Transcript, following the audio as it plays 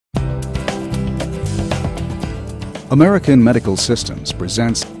American Medical Systems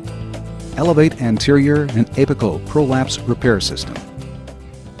presents Elevate Anterior and Apical Prolapse Repair System.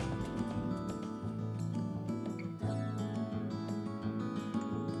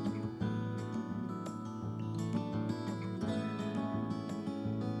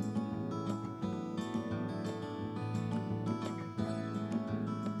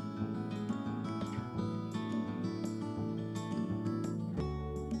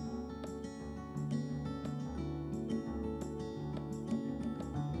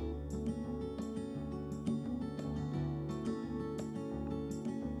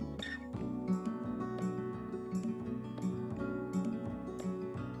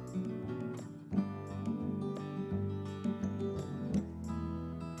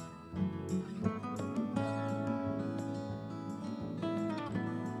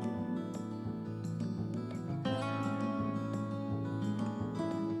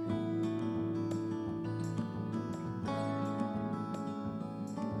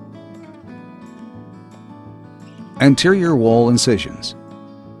 Anterior wall incisions.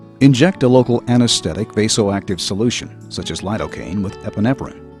 Inject a local anesthetic vasoactive solution, such as lidocaine, with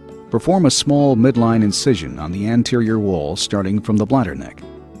epinephrine. Perform a small midline incision on the anterior wall starting from the bladder neck.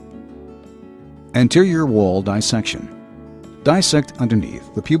 Anterior wall dissection. Dissect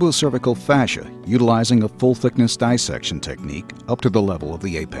underneath the pubocervical fascia utilizing a full-thickness dissection technique up to the level of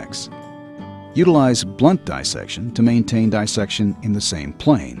the apex. Utilize blunt dissection to maintain dissection in the same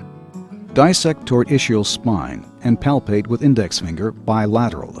plane. Dissect toward ischial spine and palpate with index finger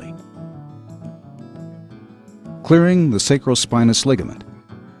bilaterally. Clearing the sacrospinous ligament.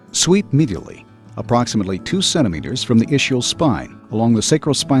 Sweep medially, approximately 2 centimeters from the ischial spine along the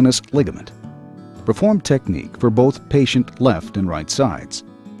sacrospinous ligament. Perform technique for both patient left and right sides.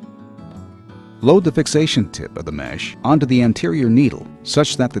 Load the fixation tip of the mesh onto the anterior needle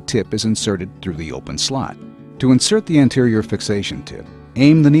such that the tip is inserted through the open slot. To insert the anterior fixation tip,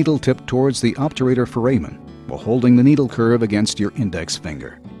 aim the needle tip towards the obturator foramen while holding the needle curve against your index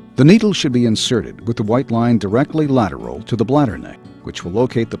finger. The needle should be inserted with the white line directly lateral to the bladder neck, which will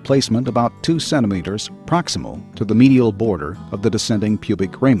locate the placement about 2 centimeters proximal to the medial border of the descending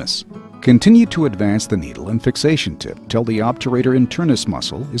pubic ramus. Continue to advance the needle and fixation tip till the obturator internus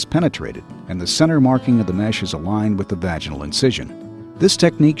muscle is penetrated and the center marking of the mesh is aligned with the vaginal incision. This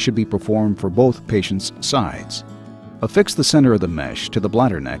technique should be performed for both patients' sides. Affix the center of the mesh to the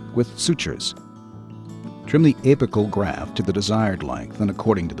bladder neck with sutures. Trim the apical graft to the desired length and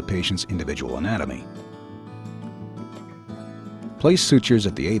according to the patient's individual anatomy. Place sutures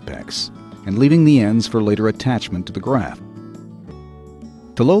at the apex and leaving the ends for later attachment to the graft.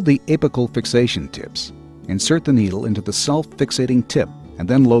 To load the apical fixation tips, insert the needle into the self-fixating tip and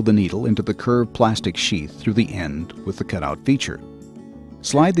then load the needle into the curved plastic sheath through the end with the cutout feature.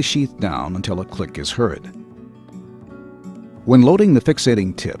 Slide the sheath down until a click is heard. When loading the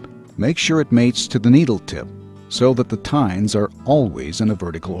fixating tip, make sure it mates to the needle tip so that the tines are always in a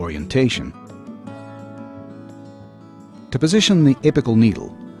vertical orientation. To position the apical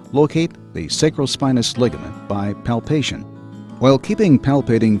needle, locate the sacrospinous ligament by palpation. While keeping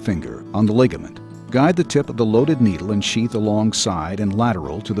palpating finger on the ligament, guide the tip of the loaded needle and sheath alongside and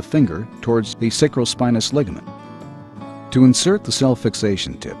lateral to the finger towards the sacrospinous ligament. To insert the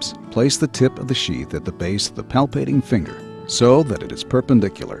self-fixation tips, place the tip of the sheath at the base of the palpating finger so that it is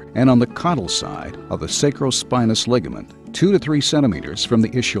perpendicular and on the caudal side of the sacrospinous ligament 2 to 3 centimeters from the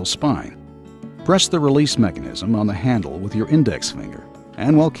ischial spine. Press the release mechanism on the handle with your index finger,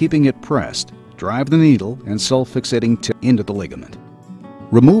 and while keeping it pressed, drive the needle and self-fixating tip into the ligament.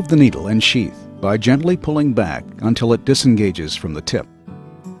 Remove the needle and sheath by gently pulling back until it disengages from the tip.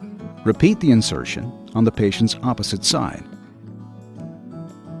 Repeat the insertion on the patient's opposite side.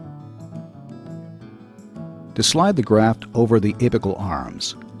 To slide the graft over the apical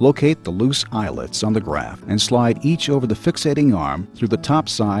arms, locate the loose eyelets on the graft and slide each over the fixating arm through the top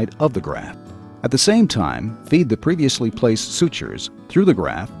side of the graft. At the same time, feed the previously placed sutures through the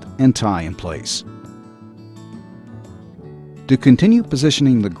graft and tie in place. To continue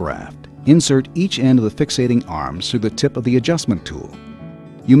positioning the graft, insert each end of the fixating arms through the tip of the adjustment tool.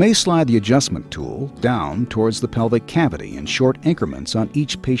 You may slide the adjustment tool down towards the pelvic cavity in short increments on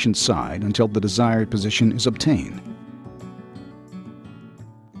each patient's side until the desired position is obtained.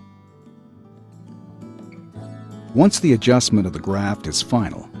 Once the adjustment of the graft is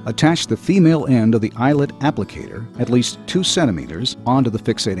final, attach the female end of the eyelet applicator at least 2 centimeters onto the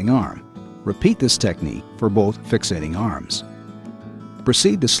fixating arm. Repeat this technique for both fixating arms.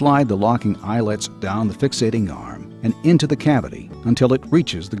 Proceed to slide the locking eyelets down the fixating arm and into the cavity until it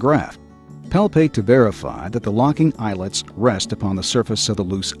reaches the graft. Palpate to verify that the locking eyelets rest upon the surface of the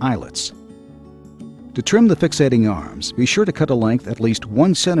loose eyelets. To trim the fixating arms, be sure to cut a length at least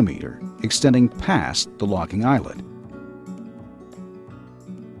 1 centimeter, extending past the locking eyelet.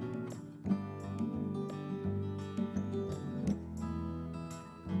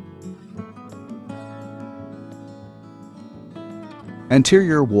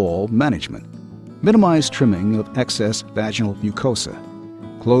 Anterior wall management. Minimize trimming of excess vaginal mucosa.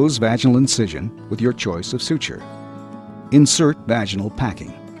 Close vaginal incision with your choice of suture. Insert vaginal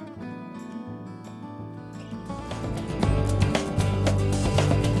packing.